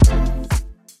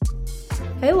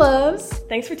Hey loves!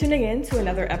 Thanks for tuning in to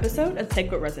another episode of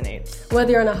Take What Resonates.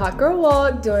 Whether you're on a hot girl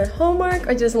walk, doing homework,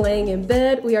 or just laying in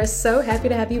bed, we are so happy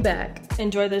to have you back.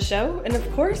 Enjoy the show, and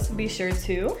of course, be sure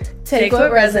to Take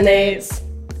what resonates.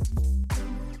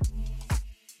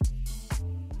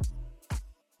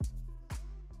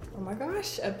 Oh my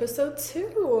gosh, episode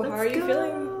 2. How are you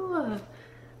feeling?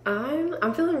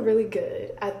 I'm feeling really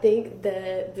good. I think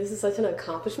that this is such an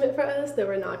accomplishment for us that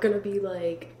we're not gonna be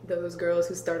like those girls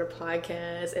who start a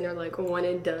podcast and are like one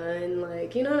and done,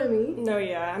 like, you know what I mean? No,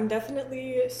 yeah, I'm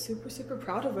definitely super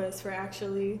proud of us for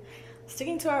actually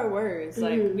sticking to our words.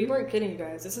 Like, we weren't kidding, you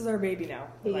guys. This is our baby now.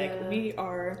 Like,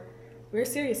 we're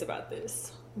serious about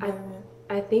this.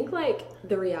 I think like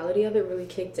the reality of it really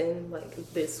kicked in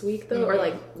like this week though, or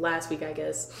like last week I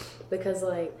guess, because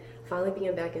like finally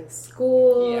being back in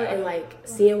school and like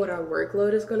seeing what our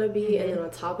workload is gonna be, and then on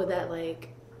top of that like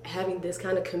having this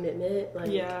kind of commitment,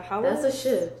 like that's a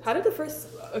shift. How did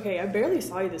I barely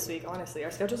saw you this week, honestly.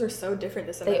 Our schedules are so different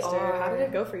this semester. They are. How did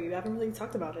it go for you? I haven't really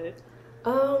talked about it.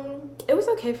 It was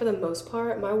okay for the most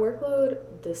part. My workload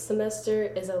this semester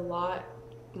is a lot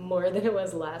more than it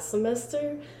was last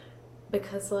semester,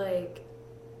 because like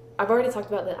I've already talked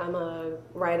about that I'm a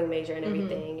writing major and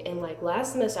everything, and like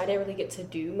last semester I didn't really get to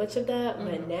do much of that,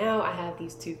 but now I have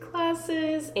these 2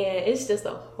 classes and it's just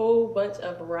a whole bunch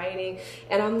of writing,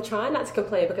 and I'm trying not to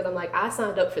complain because I'm like, I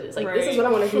signed up for this, like this is what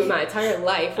I want to do in my entire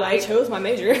life, like I chose my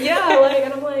major. Yeah, like,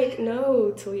 and I'm like,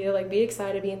 no, Talia, like be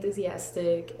excited, be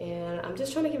enthusiastic, and I'm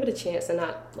just trying to give it a chance and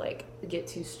not like get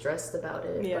too stressed about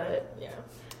it. But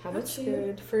how about you?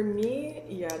 Good. For me,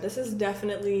 this is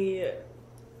definitely,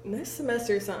 this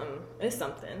semester is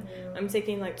something. I'm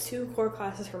taking like 2 core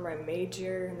classes for my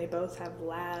major, and they both have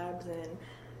labs, and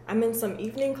I'm in some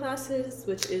evening classes,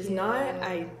 which is not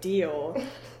ideal,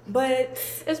 but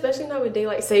especially now with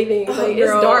daylight savings, like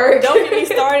girl, it's dark. Don't get me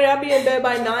started. I'll be in bed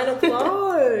by 9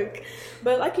 o'clock.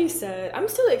 But like you said, I'm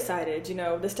still excited. You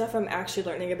know, the stuff I'm actually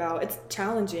learning about, it's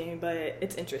challenging, but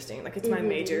it's interesting. Like, it's my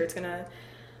major. It's gonna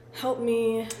help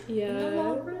me.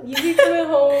 Yeah, you be coming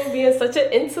home being such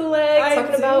an intellect,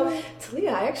 talking about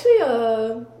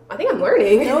Talia. I think I'm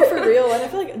learning. No, for real. And I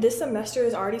feel like this semester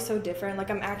is already so different.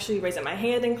 Like, I'm actually raising my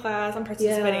hand in class. I'm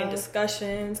participating in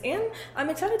discussions, and I'm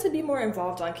excited to be more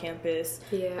involved on campus.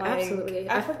 Yeah, like, absolutely.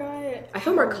 I forgot. I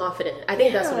feel more confident. I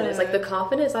think that's what it is. Like, the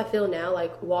confidence I feel now,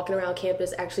 like walking around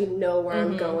campus, actually know where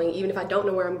I'm going, even if I don't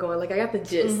know where I'm going. Like, I got the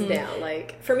gist down.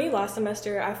 Like, for me, last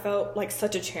semester, I felt like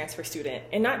such a transfer student,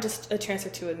 and not just a transfer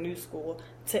to a new school,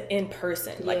 to in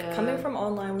person. Like, coming from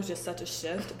online was just such a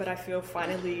shift, but I feel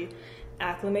finally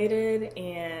acclimated,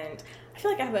 and I feel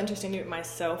like I have an interesting with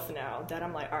myself now that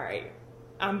I'm like, all right,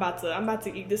 I'm about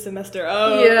to eat this semester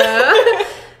up. Yeah.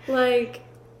 Like,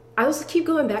 I also keep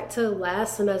going back to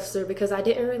last semester because I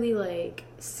didn't really like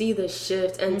see the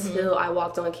shift until I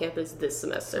walked on campus this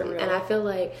semester. And I feel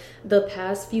like the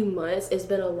past few months it's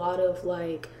been a lot of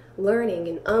like learning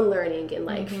and unlearning and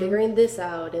like figuring this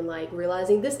out and like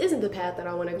realizing this isn't the path that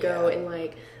I want to go, and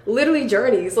like literally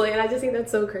journeys. Like, and I just think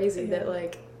that's so crazy that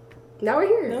like now we're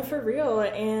here. No, for real.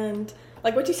 And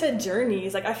like what you said,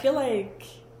 journeys, like I feel like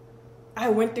I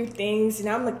went through things,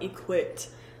 now I'm like equipped.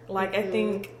 Like I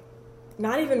think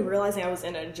not even realizing I was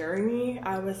in a journey,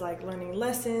 I was like learning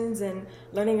lessons and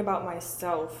learning about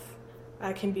myself.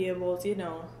 I can be able to, you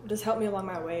know, just help me along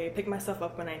my way, pick myself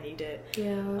up when I need it.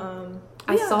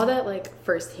 I saw that like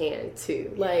firsthand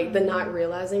too, like the not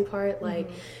realizing part,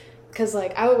 like because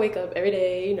like I would wake up every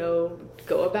day, you know,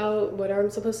 go about what I'm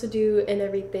supposed to do and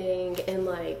everything, and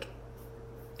like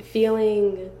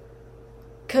feeling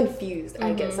confused,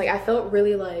 I guess. Like I felt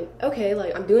really like, okay,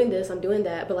 like I'm doing this, I'm doing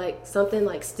that, but like something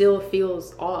like still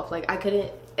feels off. Like I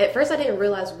couldn't, at first I didn't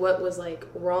realize what was like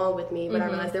wrong with me, but I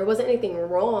realized there wasn't anything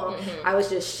wrong. I was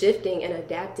just shifting and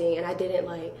adapting, and I didn't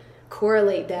like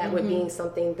correlate that with being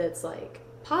something that's like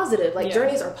positive. Like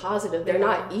journeys are positive. They're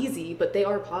not easy, but they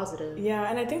are positive. Yeah,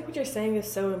 and I think what you're saying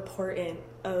is so important,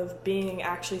 of being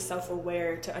actually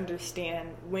self-aware to understand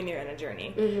when you're in a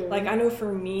journey. Like I know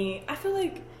for me, I feel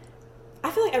like I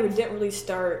didn't really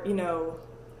start, you know,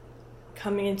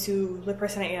 coming into the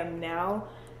person I am now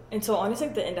until honestly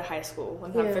like the end of high school,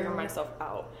 when I figured myself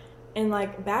out. And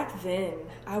like back then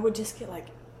I would just get like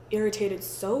irritated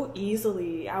so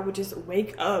easily. I would just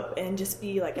wake up and just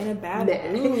be like in a bad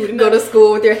mood. Go to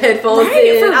school with your headphones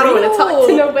in. I don't want to talk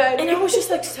to nobody. And I was just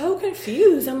like so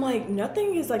confused. I'm like,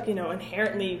 nothing is like, you know,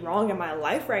 inherently wrong in my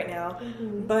life right now.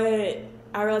 But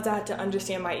I realized I had to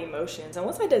understand my emotions. And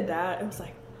once I did that, it was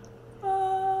like,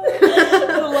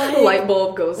 like, light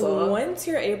bulb goes off. Once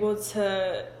you're able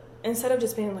to, instead of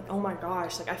just being like, oh my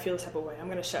gosh, like I feel this type of way, I'm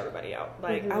gonna shut everybody out.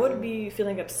 Like I would be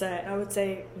feeling upset, and I would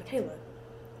say, Michaela,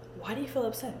 why do you feel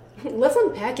upset? Let's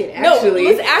unpack it, actually. No,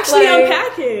 let's actually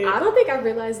unpack it. I don't think I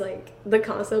realized, like, the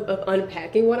concept of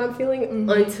unpacking what I'm feeling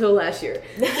until last year.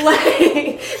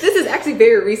 Like, this is actually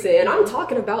very recent, and I'm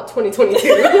talking about 2022.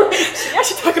 She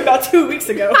actually talked about 2 weeks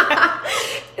ago.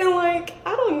 And, like,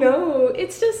 I don't know.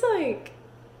 It's just, like,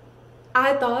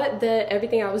 I thought that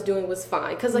everything I was doing was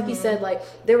fine. Because, like you said, like,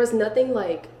 there was nothing,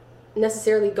 like,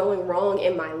 necessarily going wrong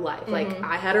in my life. Like,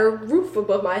 I had a roof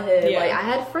above my head. Like, I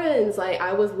had friends. Like,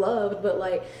 I was loved. But,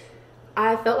 like,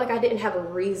 I felt like I didn't have a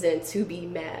reason to be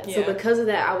mad. So because of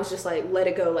that, I was just like, let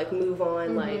it go, like, move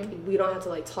on. Like, we don't have to,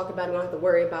 like, talk about it. We don't have to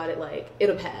worry about it. Like,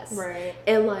 it'll pass. Right.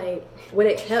 And, like, when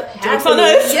it kept happening,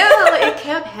 like, it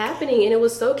kept happening, and it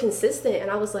was so consistent. And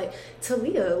I was like,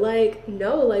 Talia, like,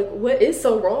 no, like, what is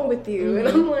so wrong with you? And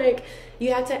I'm like,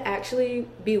 you have to actually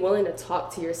be willing to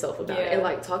talk to yourself about it, and,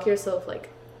 like, talk yourself, like,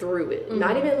 through it.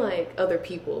 Not even, like, other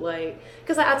people. Like,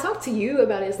 because I talked to you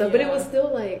about it and stuff, but it was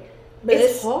still, like, but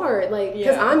it's hard, like,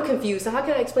 because I'm confused. So how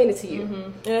can I explain it to you?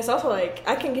 And it's also like,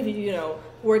 I can give you, you know,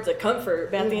 words of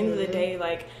comfort, but at the end of the day,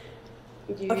 like,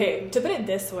 okay, to put it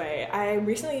this way, I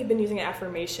recently been using an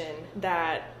affirmation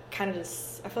that kind of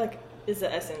just, I feel like, is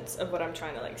the essence of what I'm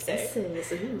trying to, like, say.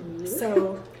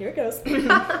 So here it goes.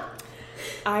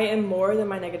 I am more than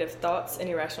my negative thoughts and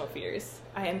irrational fears.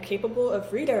 I am capable of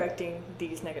redirecting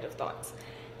these negative thoughts.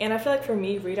 And I feel like for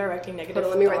me, redirecting negative thoughts...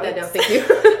 Hold on, let me write that down. Thank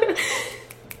you.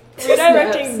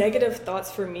 Redirecting negative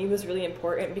thoughts for me was really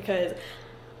important because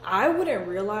I wouldn't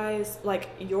realize, like,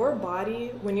 your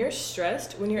body, when you're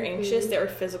stressed, when you're anxious, there are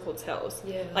physical tells.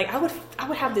 Like, I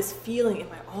would have this feeling in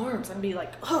my arms. I'd be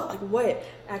like, oh, like, what?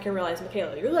 I can realize,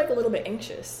 Michaela, you're, like, a little bit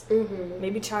anxious.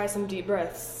 Maybe try some deep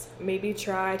breaths. Maybe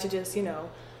try to just, you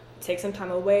know, take some time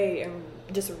away and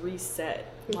just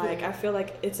reset. Like, I feel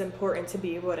like it's important to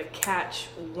be able to catch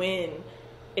when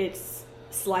it's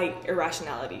slight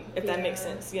irrationality, if that makes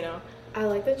sense, you know? I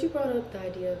like that you brought up the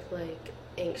idea of, like,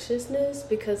 anxiousness,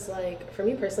 because, like, for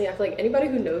me personally, I feel like anybody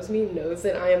who knows me knows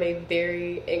that I am a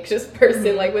very anxious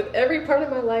person. Like, with every part of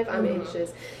my life, I'm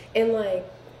anxious. And, like,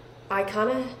 I kind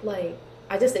of, like,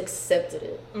 I just accepted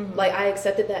it. Like, I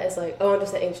accepted that as, like, oh, I'm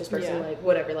just an anxious person, like,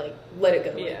 whatever, like, let it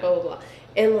go, like, blah, blah, blah.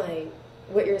 And, like,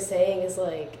 what you're saying is,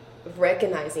 like,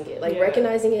 recognizing it. Like,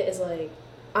 recognizing it is, like,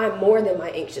 I'm more than my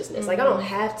anxiousness. Like, I don't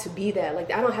have to be that.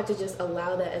 Like, I don't have to just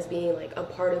allow that as being, like, a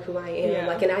part of who I am.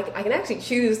 Like, and I can actually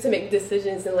choose to make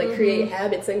decisions and, like, create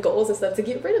habits and goals and stuff to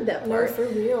get rid of that part. No, for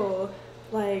real.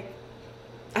 Like,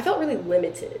 I felt really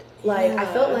limited. Like, I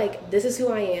felt like this is who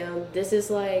I am. This is,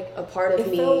 like, a part of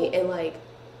me. And, like,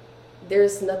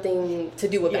 there's nothing to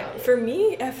do about it. For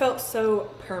me, it felt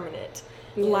so permanent.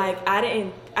 Like,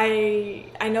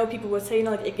 I know people would say, you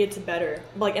know, like, it gets better.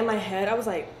 But, like, in my head, I was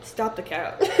like, stop the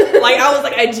cap. Like, I was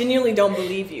like, I genuinely don't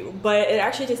believe you. But it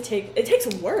actually just takes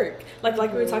work. Like we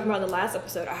were talking about in the last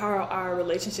episode, how our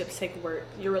relationships take work.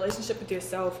 Your relationship with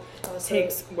yourself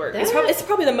takes work. It's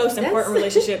probably the most important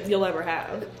relationship you'll ever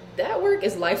have. That work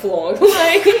is lifelong. Like,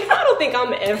 I don't think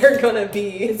I'm ever gonna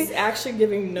be. It's actually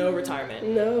giving no retirement.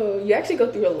 No, you actually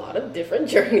go through a lot of different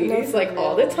journeys, like,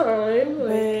 all the time.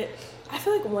 But I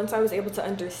feel like once I was able to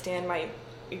understand my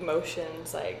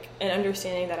emotions, like, and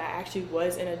understanding that I actually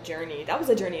was in a journey, that was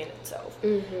a journey in itself.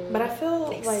 But I feel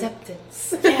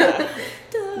acceptance. Like, yeah.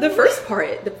 The first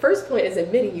point is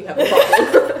admitting you have a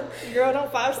problem. Girl,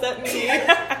 don't 5-step me.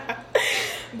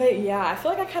 But yeah, I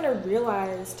feel like I kind of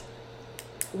realized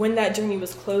when that journey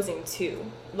was closing too.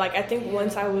 Like, I think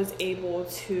once I was able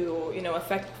to, you know,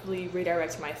 effectively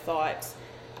redirect my thoughts,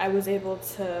 I was able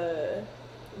to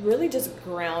really just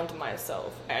ground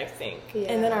myself, I think.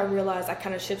 And then I realized I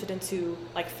kind of shifted into,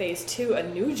 like, phase 2, a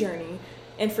new journey.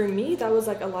 And for me, that was,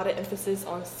 like, a lot of emphasis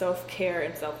on self-care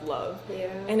and self-love.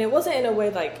 And it wasn't in a way,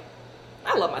 like,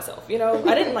 I love myself, you know?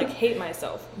 I didn't, like, hate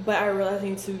myself, but I realized I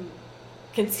need to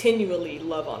continually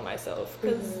love on myself.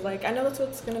 Because, like, I know that's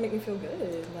what's going to make me feel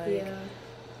good. Like,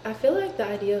 I feel like the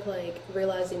idea of, like,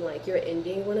 realizing, like, you're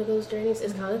ending one of those journeys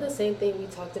is kind of the same thing we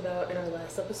talked about in our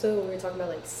last episode when we were talking about,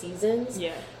 like, seasons.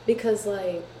 Because,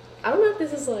 like, I don't know if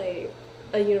this is, like,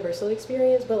 a universal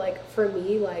experience, but, like, for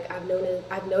me, like, I've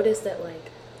noticed that,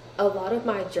 like, a lot of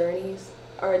my journeys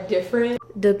are different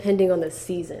depending on the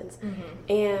seasons.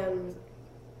 And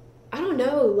I don't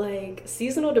know, like,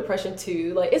 seasonal depression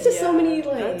too, like, it's just so many,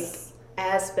 like,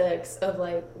 aspects of,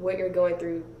 like, what you're going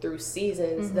through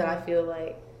seasons that I feel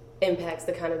like impacts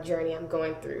the kind of journey I'm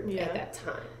going through at that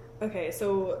time. Okay,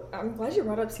 so I'm glad you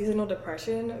brought up seasonal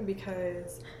depression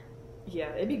because,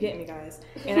 it be getting me, guys.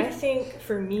 And I think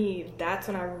for me, that's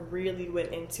when I really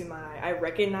went into I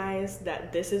recognized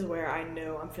that this is where I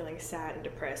know I'm feeling sad and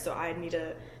depressed, so I need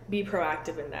to be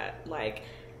proactive in that. Like,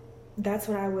 that's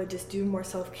when I would just do more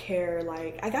self-care.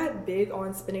 Like, I got big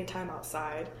on spending time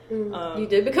outside. You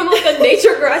did become like a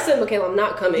nature girl. I said, Michaela, I'm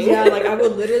not coming. Yeah, like I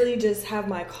would literally just have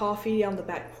my coffee on the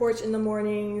back porch in the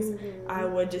mornings. I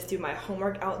would just do my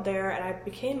homework out there, and I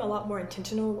became a lot more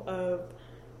intentional of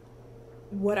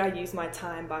what I use my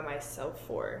time by myself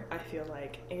for, I feel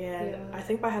like. And I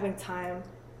think by having time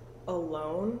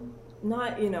alone,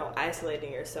 not, you know,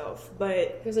 isolating yourself,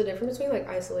 but there's a difference between like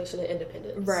isolation and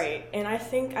independence. Right. And I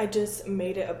think I just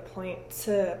made it a point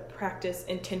to practice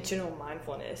intentional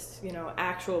mindfulness, you know,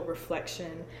 actual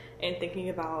reflection and thinking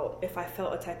about if I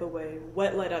felt a type of way,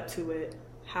 what led up to it,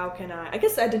 how can I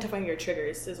guess identifying your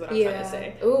triggers is what I'm trying to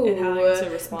say. Ooh, and how to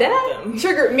respond that to them.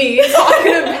 Triggered me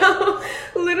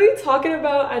literally talking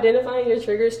about identifying your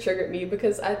triggers triggered me,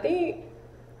 because I think,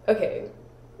 okay,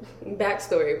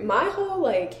 backstory, my whole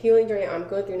like healing journey I'm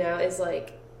going through now is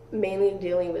like mainly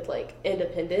dealing with like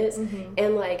independence.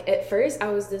 And like at first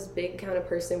I was this big kind of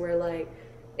person where like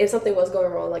if something was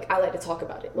going wrong, like I like to talk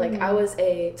about it. Like I was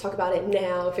a talk about it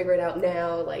now, figure it out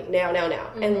now, like now.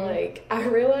 And like I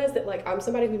realized that like I'm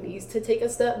somebody who needs to take a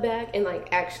step back and like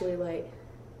actually like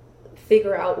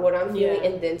figure out what I'm feeling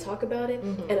and then talk about it.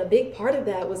 And a big part of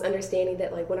that was understanding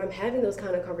that like when I'm having those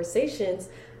kind of conversations,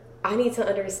 I need to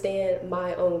understand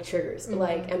my own triggers.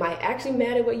 Like, am I actually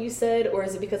mad at what you said, or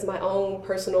is it because of my own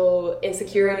personal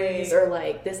insecurities or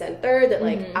like this and third that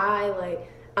like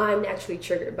I'm naturally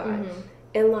triggered by?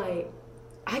 And like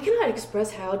I cannot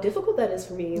express how difficult that is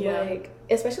for me. Like,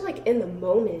 especially like in the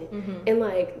moment. And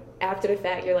like after the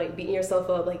fact you're like beating yourself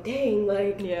up like, dang,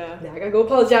 like now I gotta go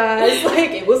apologize.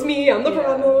 Like it was me, I'm the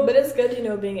problem. But it's good, you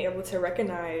know, being able to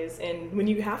recognize, and when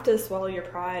you have to swallow your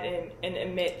pride and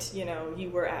admit, you know, you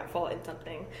were at fault in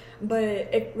something. But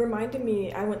it reminded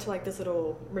me, I went to like this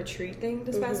little retreat thing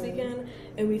this past weekend,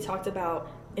 and we talked about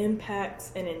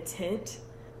impacts and intent.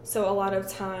 So a lot of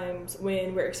times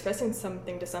when we're expressing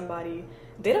something to somebody,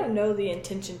 they don't know the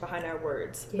intention behind our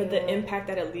words, but the impact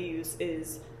that it leaves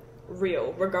is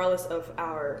real, regardless of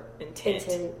our intent,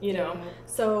 you know?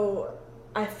 So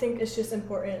I think it's just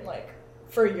important, like,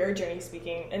 for your journey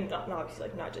speaking, and not obviously,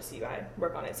 like, not just you, I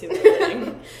work on it too,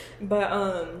 but,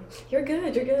 You're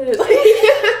good.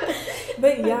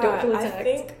 But yeah, I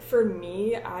think for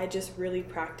me, I just really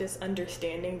practice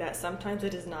understanding that sometimes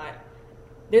it is not,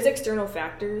 there's external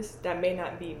factors that may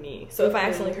not be me. So if I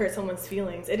accidentally hurt someone's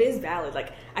feelings, it is valid.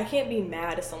 Like, I can't be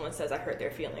mad if someone says I hurt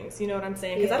their feelings. You know what I'm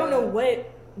saying? Because I don't know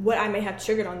what I may have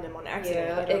triggered on them on accident.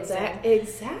 Yeah, you know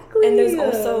exactly. And there's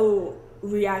also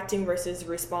reacting versus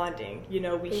responding. You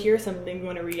know, we hear something, we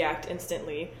want to react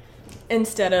instantly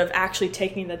instead of actually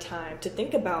taking the time to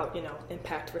think about, you know,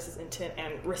 impact versus intent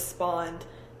and respond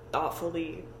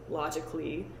thoughtfully,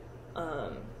 logically,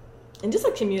 and just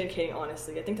like communicating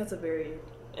honestly. I think that's a very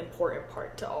important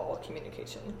part to all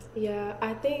communication. Yeah,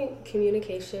 I think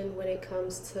communication when it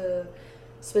comes to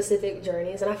specific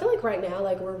journeys, and I feel like right now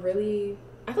like we're really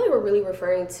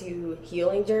referring to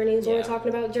healing journeys when we're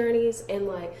talking about journeys, and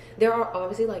like there are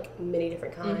obviously like many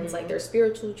different kinds. Like there's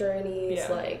spiritual journeys,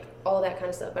 like all that kind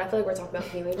of stuff, but I feel like we're talking about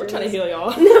healing journeys. We're trying to heal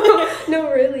y'all.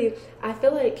 No, really, I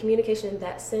feel like communication in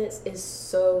that sense is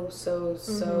so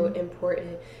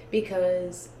important,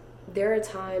 because there are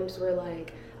times where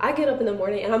like I get up in the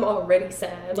morning and I'm already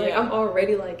sad, like I'm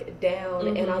already like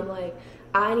down, and I'm like,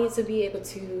 I need to be able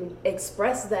to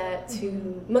express that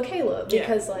to Michaela,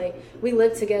 because like we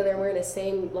live together and we're in the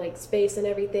same like space and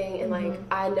everything, and like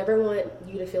I never want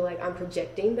you to feel like I'm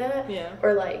projecting that,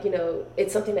 or like, you know,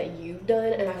 it's something that you've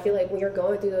done. And I feel like when you're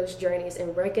going through those journeys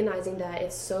and recognizing that,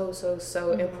 it's so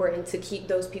important to keep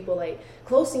those people like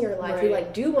close in your life who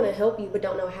like do want to help you but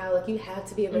don't know how. Like you have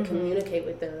to be able to communicate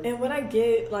with them. And when I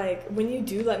get like, when you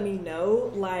do let me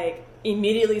know, like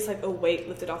immediately it's like a weight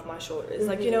lifted off my shoulders.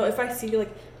 Like, you know, if I see you like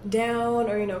down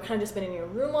or, you know, kind of just been in your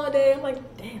room all day, I'm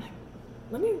like, dang, like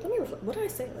let me reflect. What did I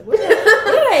say? Like, what did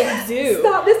I do?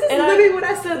 Stop, this is literally what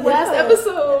I said last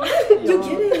episode. You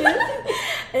get it.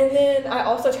 And then I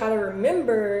also try to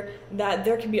remember that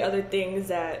there can be other things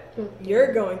that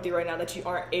you're going through right now that you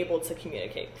aren't able to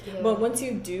communicate. But once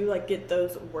you do like get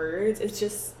those words, it's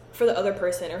just for the other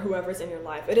person or whoever's in your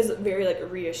life, it is very like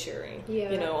reassuring.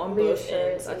 You know, on both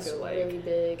ends. I feel like really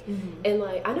big. And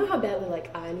like I know how badly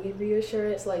like I need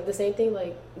reassurance. Like the same thing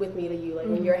like with me to you. Like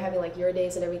when you're having like your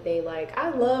days and everything. Like I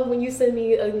love when you send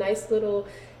me a nice little,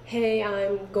 hey,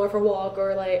 I'm going for a walk,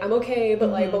 or like I'm okay, but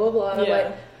like blah blah blah. And I'm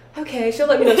like, okay, she'll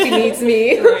let me know if she needs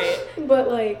me. But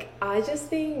like I just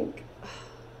think,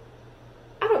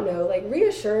 don't know, like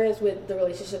reassurance with the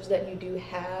relationships that you do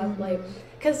have, like,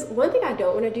 because one thing I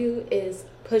don't want to do is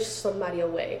push somebody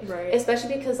away, right?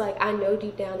 Especially because like I know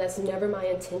deep down that's never my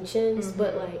intentions,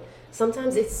 but like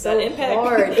sometimes it's so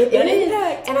hard. It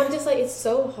is, and I'm just like, it's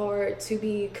so hard to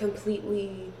be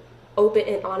completely open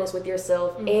and honest with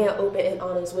yourself and open and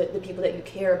honest with the people that you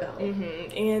care about.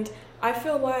 And I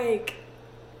feel like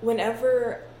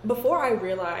before I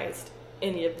realized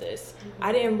any of this,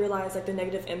 I didn't realize like the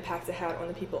negative impact it had on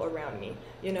the people around me.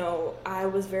 You know, I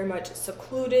was very much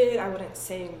secluded. I wouldn't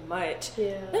say much.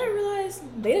 Then I realized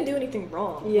they didn't do anything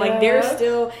wrong. Like they're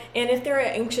still, and if they're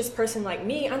an anxious person like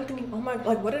me, I'm thinking, oh my,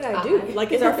 like what did I do?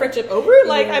 Like, is our friendship over?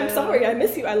 Like, I'm sorry, I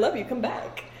miss you, I love you, come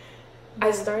back.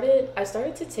 I started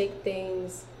to take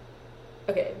things.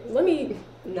 Okay, let me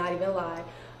not even lie.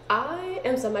 I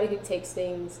am somebody who takes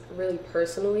things really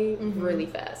personally, really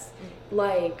fast.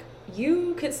 Like,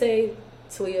 you could say,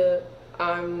 Talia,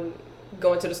 I'm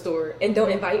going to the store, and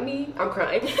don't invite me, I'm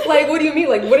crying. Like, what do you mean?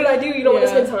 Like, what did I do? You don't want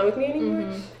to spend time with me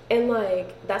anymore? And,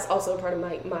 like, that's also part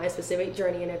of my specific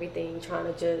journey and everything,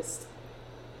 trying to just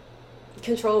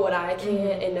control what I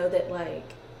can and know that,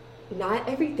 like, not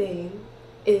everything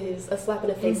is a slap in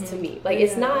the face to me. Like,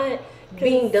 it's not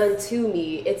being done to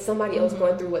me, it's somebody else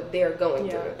going through what they're going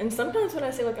through. And sometimes when I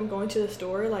say like I'm going to the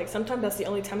store, like sometimes that's the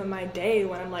only time in my day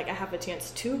when I'm like I have a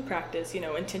chance to practice, you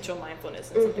know, intentional mindfulness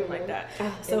and something like that.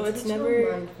 So it's never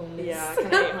mindfulness.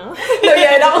 Kind of, huh? No,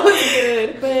 that was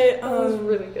good. But that was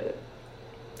really good.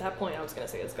 That point I was gonna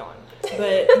say is gone.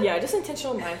 But yeah, just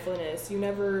intentional mindfulness.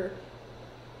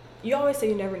 You always say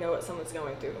you never know what someone's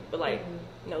going through, but like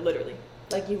no, literally.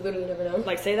 Like, you literally never know.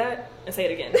 Like, say that and say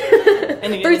it again.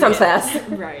 And again 3 times fast.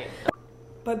 Right.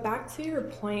 But back to your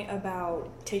point about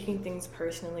taking things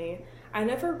personally, I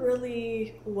never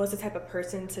really was the type of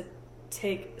person to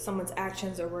take someone's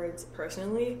actions or words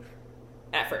personally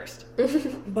at first.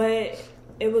 But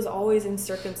it was always in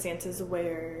circumstances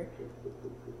where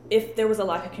if there was a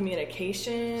lack of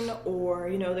communication or,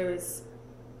 you know, there was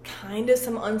kind of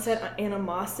some unsaid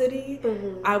animosity,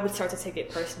 I would start to take it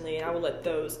personally, and I would let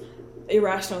those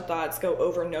irrational thoughts go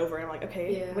over and over, and I'm like,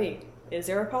 okay, wait, is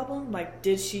there a problem? Like,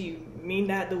 did she mean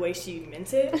that the way she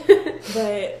meant it?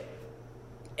 But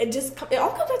it all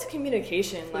comes back to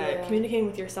communication, like communicating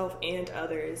with yourself and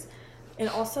others. And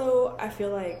also, I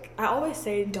feel like I always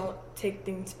say don't take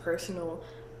things personal,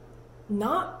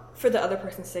 not for the other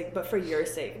person's sake, but for your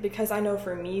sake, because I know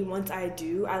for me, once I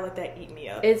do, I let that eat me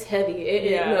up. It's heavy.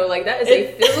 You know, like, that is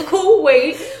a physical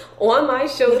weight on my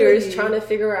shoulders, trying to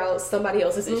figure out somebody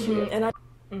else's issue. And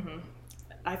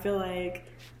I feel like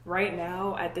right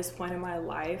now at this point in my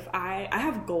life, I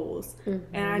have goals,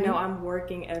 and I know I'm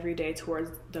working every day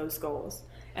towards those goals.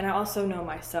 And I also know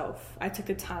myself. I took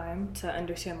the time to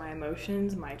understand my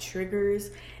emotions, my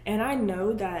triggers, and I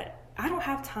know that I don't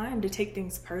have time to take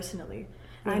things personally.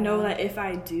 I know that if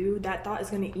I do, that thought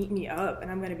is going to eat me up, and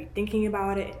I'm going to be thinking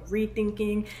about it and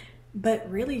rethinking. But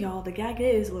really, y'all, the gag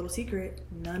is, a little secret,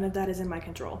 none of that is in my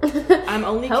control. I'm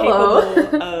only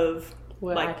capable of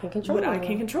what I can control. What I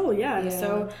can control,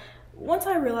 So once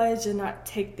I realized to not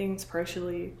take things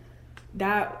personally,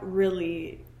 that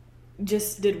really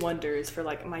just did wonders for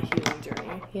like my healing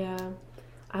journey. Yeah.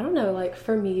 I don't know, like,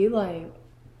 for me, like,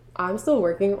 I'm still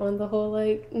working on the whole,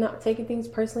 like, not taking things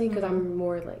personally, because I'm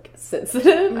more, like,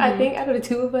 sensitive. I think out of the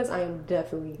two of us, I am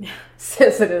definitely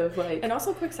sensitive. Like, and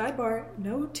also, quick sidebar,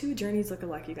 no two journeys look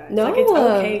alike, you guys. No. Like, it's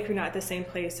okay if you're not at the same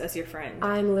place as your friend.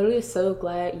 I'm literally so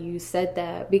glad you said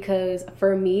that, because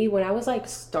for me, when I was, like,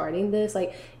 starting this,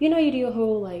 like, you know, you do a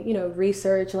whole, like, you know,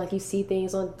 research, and, like, you see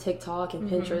things on TikTok and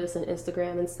Pinterest and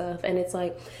Instagram and stuff, and it's,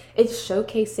 like, it's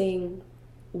showcasing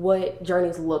what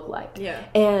journeys look like.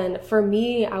 And for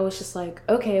me, I was just like,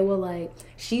 okay, well, like,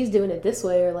 she's doing it this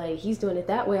way, or like he's doing it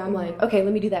that way. I'm like, okay,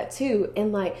 let me do that too.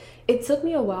 And like, it took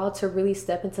me a while to really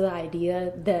step into the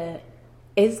idea that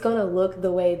it's gonna look the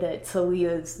way that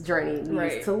Talia's journey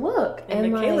needs to look,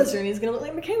 and Michaela's journey is gonna look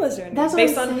like Michaela's journey. That's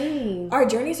based what I'm saying. Our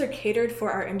journeys are catered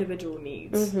for our individual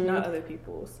needs, not other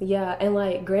people's. Yeah, and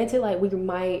like, granted, like, we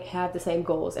might have the same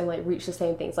goals and like reach the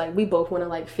same things. Like, we both want to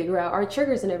like figure out our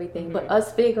triggers and everything, but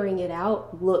us figuring it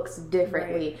out looks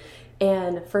differently.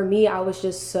 And for me, I was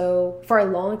just for a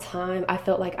long time, I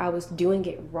felt like I was doing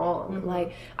it wrong.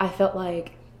 Like, I felt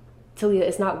like, Talia,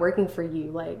 it's not working for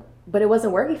you. Like, but it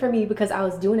wasn't working for me because I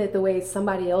was doing it the way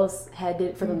somebody else had did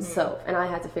it for themselves. And I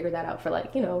had to figure that out for,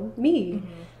 like, you know, me.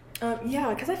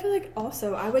 Yeah, because I feel like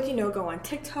also I would, you know, go on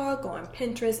TikTok, go on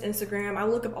Pinterest, Instagram. I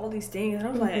look up all these things and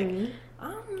I'm like,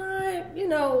 I'm not, you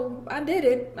know, I did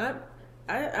it.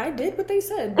 I did what they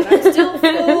said, but I still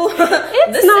feel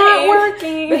it's not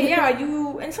working. But yeah,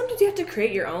 and sometimes you have to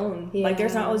create your own. Yeah. Like,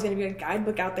 there's not always going to be a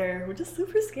guidebook out there, which is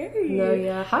super scary. No,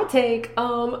 yeah. Hot take.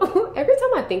 Every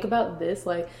time I think about this,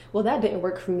 like, well, that didn't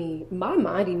work for me, my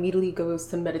mind immediately goes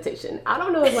to meditation. I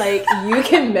don't know if, like, you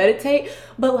can meditate,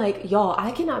 but, like, y'all,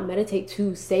 I cannot meditate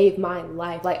to save my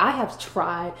life. Like, I have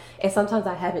tried, and sometimes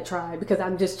I haven't tried because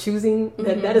I'm just choosing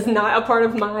that is not a part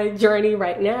of my journey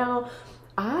right now.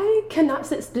 I cannot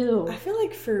sit still. I feel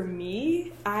like for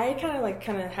me, I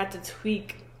kind of had to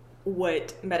tweak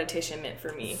what meditation meant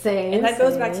for me. Same. And that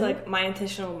goes back to like my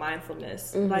intentional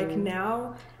mindfulness. Like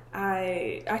now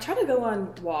I try to go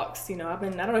on walks, I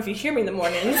don't know if you hear me in the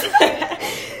mornings,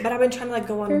 but I've been trying to like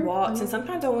go on walks, and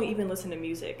sometimes I won't even listen to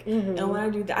music. And when I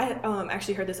do that, I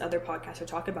actually heard this other podcaster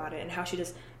talk about it and how she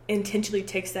just intentionally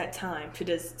takes that time to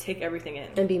just take everything in.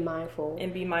 And be mindful.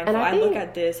 And I look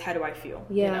at this, how do I feel?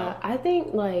 Yeah, I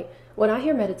think like when I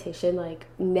hear meditation, like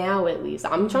now at least,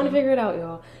 I'm trying to figure it out,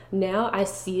 y'all. Now I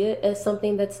see it as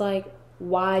something that's like,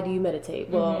 why do you meditate?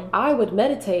 Well, I would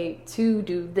meditate to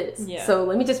do this. Yeah. So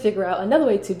let me just figure out another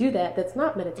way to do that that's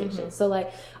not meditation. So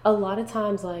like a lot of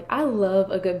times, like I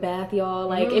love a good bath, y'all.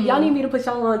 Like if y'all need me to put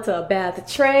y'all onto a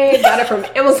bath tray, got it from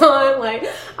Amazon. Like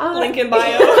link in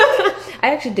bio.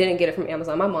 I actually didn't get it from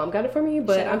Amazon. My mom got it for me,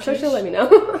 but I'm sure she'll let me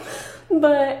know.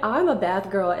 But I'm a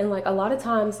bath girl, and like a lot of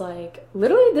times, like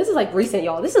literally this is like recent,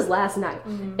 y'all. This is last night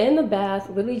in the bath,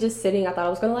 literally just sitting. I thought I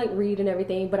was gonna like read and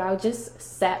everything, but I just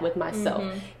sat with myself.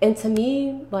 And to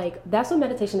me, like that's what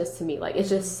meditation is to me. Like it's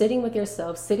just sitting with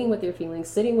yourself, sitting with your feelings,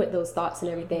 sitting with those thoughts and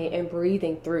everything, and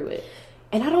breathing through it.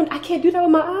 And I can't do that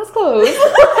with my eyes closed.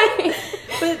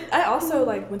 But I also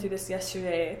like went through this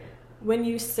yesterday. When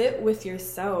you sit with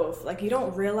yourself, like you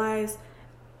don't realize.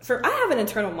 I have an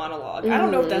internal monologue. I don't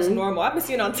know if that's normal. I've been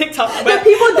seeing it on TikTok, but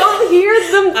people don't hear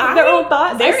their own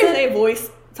thoughts. There is a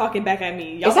voice talking back at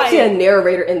me. It's actually a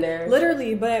narrator in there.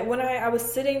 Literally, but when I was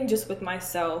sitting just with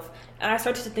myself, and I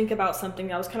started to think about something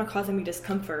that was kind of causing me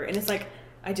discomfort, and it's like,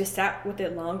 I just sat with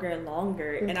it longer and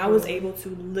longer, and I was able to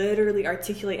literally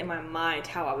articulate in my mind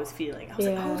how I was feeling. I was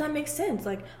like, oh, that makes sense.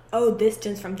 Like, oh, this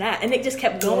stems from that. And it just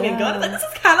kept going and going. I was like, this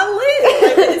is kind of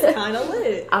lit. Like, it's kind of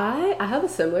lit. I have a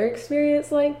similar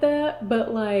experience like that,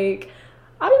 but like,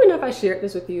 I don't even know if I shared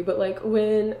this with you, but like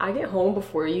when I get home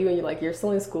before you and you're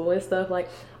still in school and stuff, like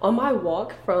on my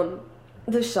walk from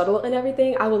the shuttle and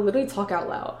everything, I would literally talk out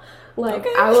loud. Like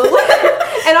I will,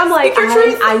 and I'm like,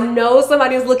 I know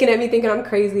somebody's looking at me thinking I'm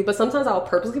crazy, but sometimes I'll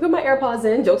purposely put my AirPods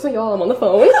in. Jokes on y'all, I'm on the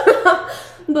phone.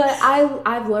 But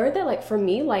I've learned that like for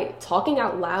me, like talking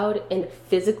out loud and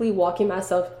physically walking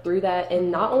myself through that,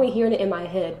 and not only hearing it in my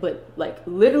head, but like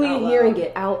literally hearing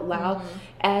it out loud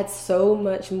adds so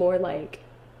much more like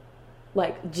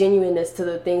genuineness to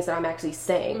the things that I'm actually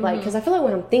saying. Like, because I feel like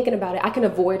when I'm thinking about it, I can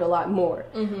avoid a lot more.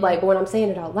 Like when I'm saying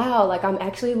it out loud, like I'm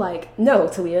actually like, no,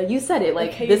 Talia, you said it.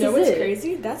 Like, this is it.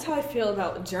 Crazy? That's how I feel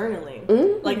about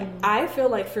journaling. Like I feel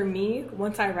like for me,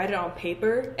 once I write it on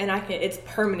paper, and it's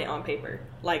permanent on paper.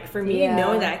 Like for me,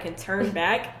 knowing that I can turn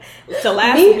back to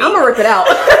last week, I'm gonna rip it out.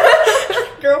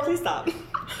 Girl, please stop.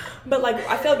 But like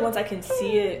I feel like once I can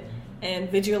see it and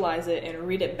visualize it and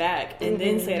read it back and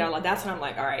then say it out loud, that's when I'm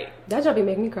like, all right. That job be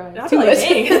making me cry. Too much.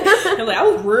 I'm like, I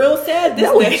was real sad this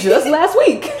day. Was just last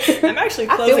week. I'm actually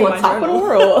closing my top journal.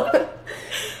 Of the world.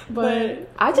 But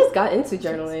I just got into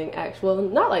journaling, actually. Well,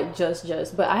 not like just,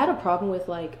 but I had a problem with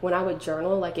like when I would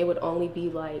journal, like it would only be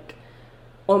like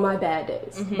on my bad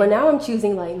days. But now I'm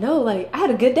choosing like, no, like I had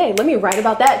a good day. Let me write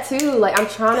about that too. Like I'm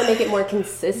trying to make it more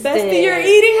consistent. Bestie, you're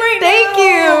eating right now. Thank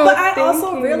you. But I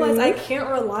also realize I can't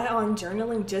rely on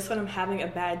journaling just when I'm having a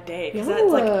bad day.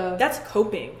 Because that's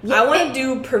coping. Yeah. I want to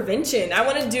do prevention. I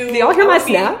want to do... Do y'all hear my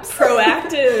snaps?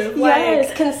 Proactive.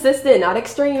 Yes, consistent, not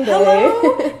extreme day.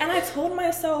 Hello? And I told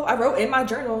myself, I wrote in my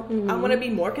journal, I want to be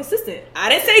more consistent. I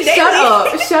didn't say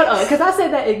daily. Shut up. Because I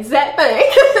said that exact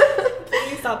thing.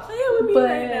 Please stop playing with me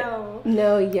right now.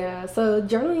 No, yeah. So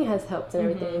journaling has helped and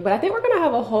everything. But I think we're going to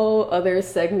have a whole other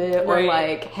segment on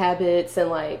like habits and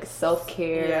like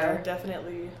self-care. Yeah,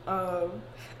 definitely.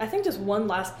 I think just one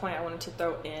last point I wanted to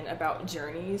throw in about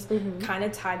journeys kind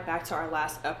of tied back to our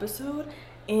last episode.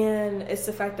 And it's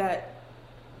the fact that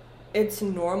it's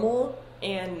normal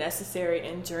and necessary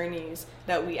in journeys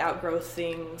that we outgrow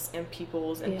things and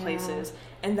peoples and places.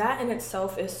 And that in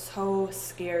itself is so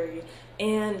scary.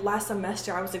 And last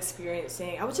semester I was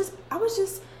experiencing, I was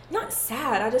just not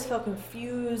sad. I just felt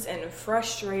confused and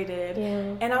frustrated.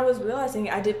 Yeah. And I was realizing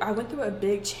I went through a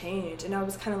big change, and I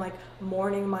was kind of like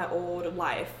mourning my old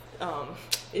life.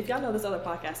 If y'all know this other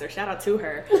podcaster, shout out to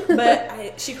her.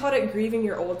 But she called it grieving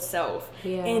your old self.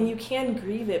 Yeah. And you can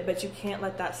grieve it, but you can't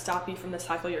let that stop you from the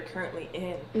cycle you're currently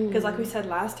in. Because like we said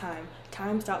last time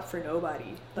stops for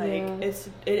nobody. Like it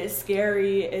is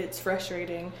scary, it's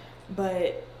frustrating,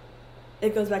 but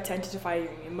it goes back to identifying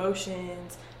your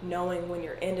emotions, knowing when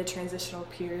you're in a transitional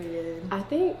period. I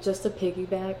think just to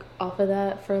piggyback off of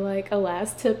that for like a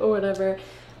last tip or whatever,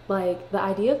 like the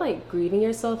idea of like grieving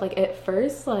yourself, like at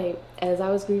first, like as I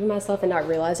was grieving myself and not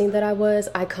realizing that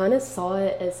I kind of saw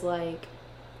it as like,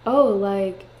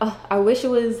 I wish it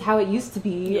was how it used to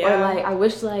be, or like I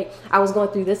wish like I was going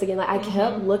through this again. Like I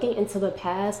kept looking into the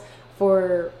past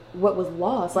for what was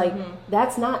lost. Like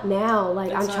that's not now.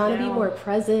 Like I'm trying to be more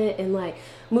present and like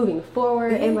moving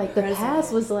forward. And like the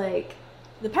past was like,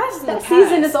 the past is that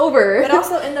season is over. But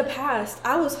also in the past,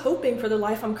 I was hoping for the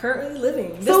life I'm currently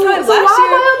living. This time last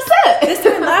year, this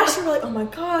time last year, we're like, oh my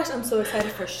gosh, I'm so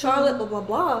excited for Charlotte, blah blah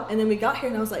blah. And then we got here,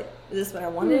 and I was like, is this what I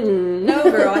wanted? No,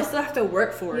 girl, I still have to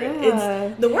work for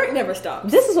it. The work never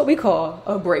stops. This is what we call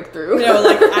a breakthrough. You know,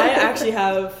 like I actually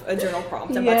have a journal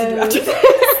prompt I'm about to do after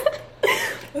this.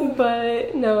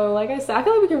 But no, like I said, I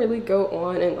feel like we can really go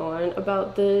on and on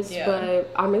about this,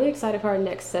 but I'm really excited for our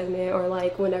next segment or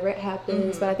like whenever it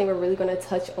happens. But I think we're really going to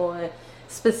touch on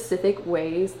specific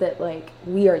ways that like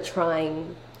we are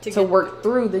trying to work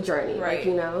through the journey, right? Like,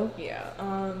 you know,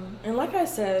 and like I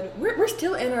said, we're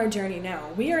still in our journey now.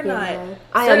 We are not certified.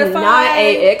 I am not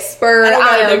an expert. I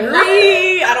don't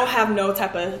agree. I don't have no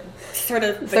type of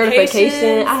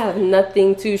certification. I have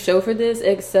nothing to show for this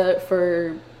except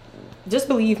for. Just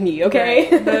believe me, okay?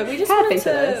 Right. But we just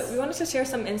wanted to share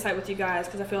some insight with you guys,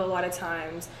 because I feel a lot of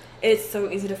times it's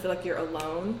so easy to feel like you're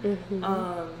alone.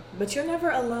 But you're never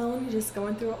alone. You're just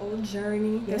going through an old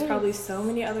journey. There's probably so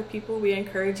many other people. We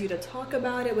encourage you to talk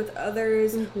about it with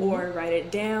others or write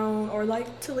it down, or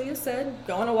like Talia said,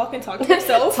 go on a walk and talk to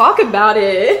yourself. Talk about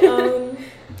it.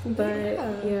 But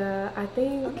I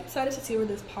think I'm excited to see where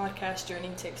this podcast journey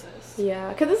takes us. Yeah,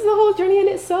 because this is a whole journey in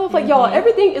itself. Like y'all,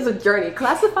 everything is a journey.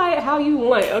 Classify it how you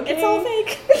want. Okay, it's all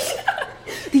fake.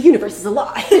 The universe is a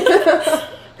lie.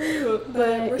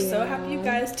 But we're so happy you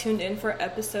guys tuned in for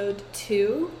episode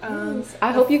 2.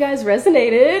 I hope you guys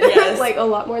resonated. Yes. Like a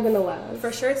lot more than the last.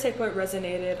 For sure, take what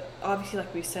resonated. Obviously,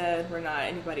 like we said, we're not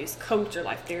anybody's coach or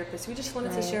life therapist. We just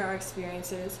wanted to share our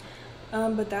experiences.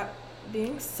 But that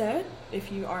being said,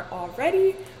 if you aren't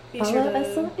already, be sure to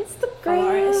us on Instagram. Follow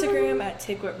our Instagram at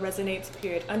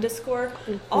takewhatresonates__.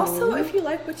 Also, if you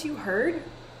like what you heard,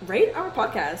 rate our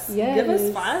podcast. Yes. Give us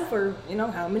 5 or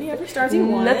how many ever stars you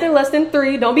want. Nothing less than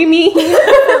 3. Don't be mean.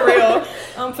 For real.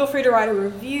 Feel free to write a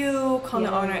review,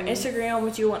 comment on our Instagram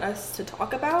what you want us to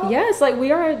talk about. Yes, like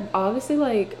we are obviously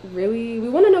like really, we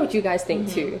want to know what you guys think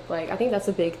too. Like I think that's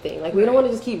a big thing. Like we don't want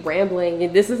to just keep rambling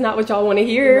and this is not what y'all want to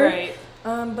hear. Right.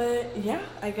 But yeah,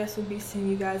 I guess we'll be seeing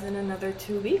you guys in another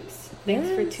 2 weeks. Thanks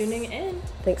for tuning in.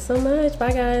 Thanks so much.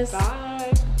 Bye guys.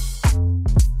 Bye.